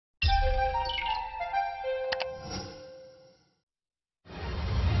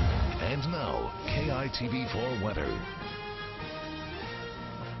now, KITV4 weather.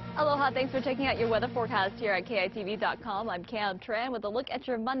 Aloha, thanks for checking out your weather forecast here at KITV.com. I'm Cam Tran with a look at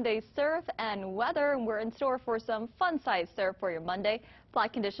your Monday surf and weather. We're in store for some fun-sized surf for your Monday.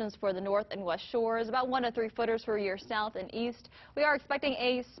 Flat conditions for the north and west shores, about 1 to 3 footers for your south and east. We are expecting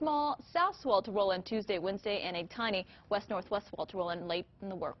a small south swell to roll in Tuesday, Wednesday, and a tiny west-northwest swell to roll in late in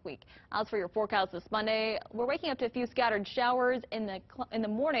the work week. As for your forecast this Monday, we're waking up to a few scattered showers in the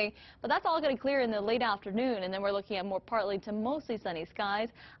morning, but that's all going to clear in the late afternoon, and then we're looking at more partly to mostly sunny skies.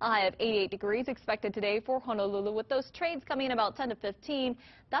 A high of 88 degrees expected today for Honolulu, with those trades coming in about 10 to 15.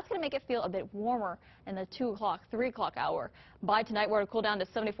 That's going to make it feel a bit warmer in the 2 o'clock, 3 o'clock hour. By tonight, we're going to cool down to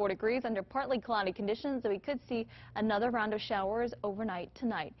 74 degrees under partly cloudy conditions, so we could see another round of showers overnight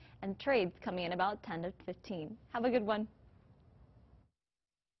tonight, and trades coming in about 10 to 15. Have a good one.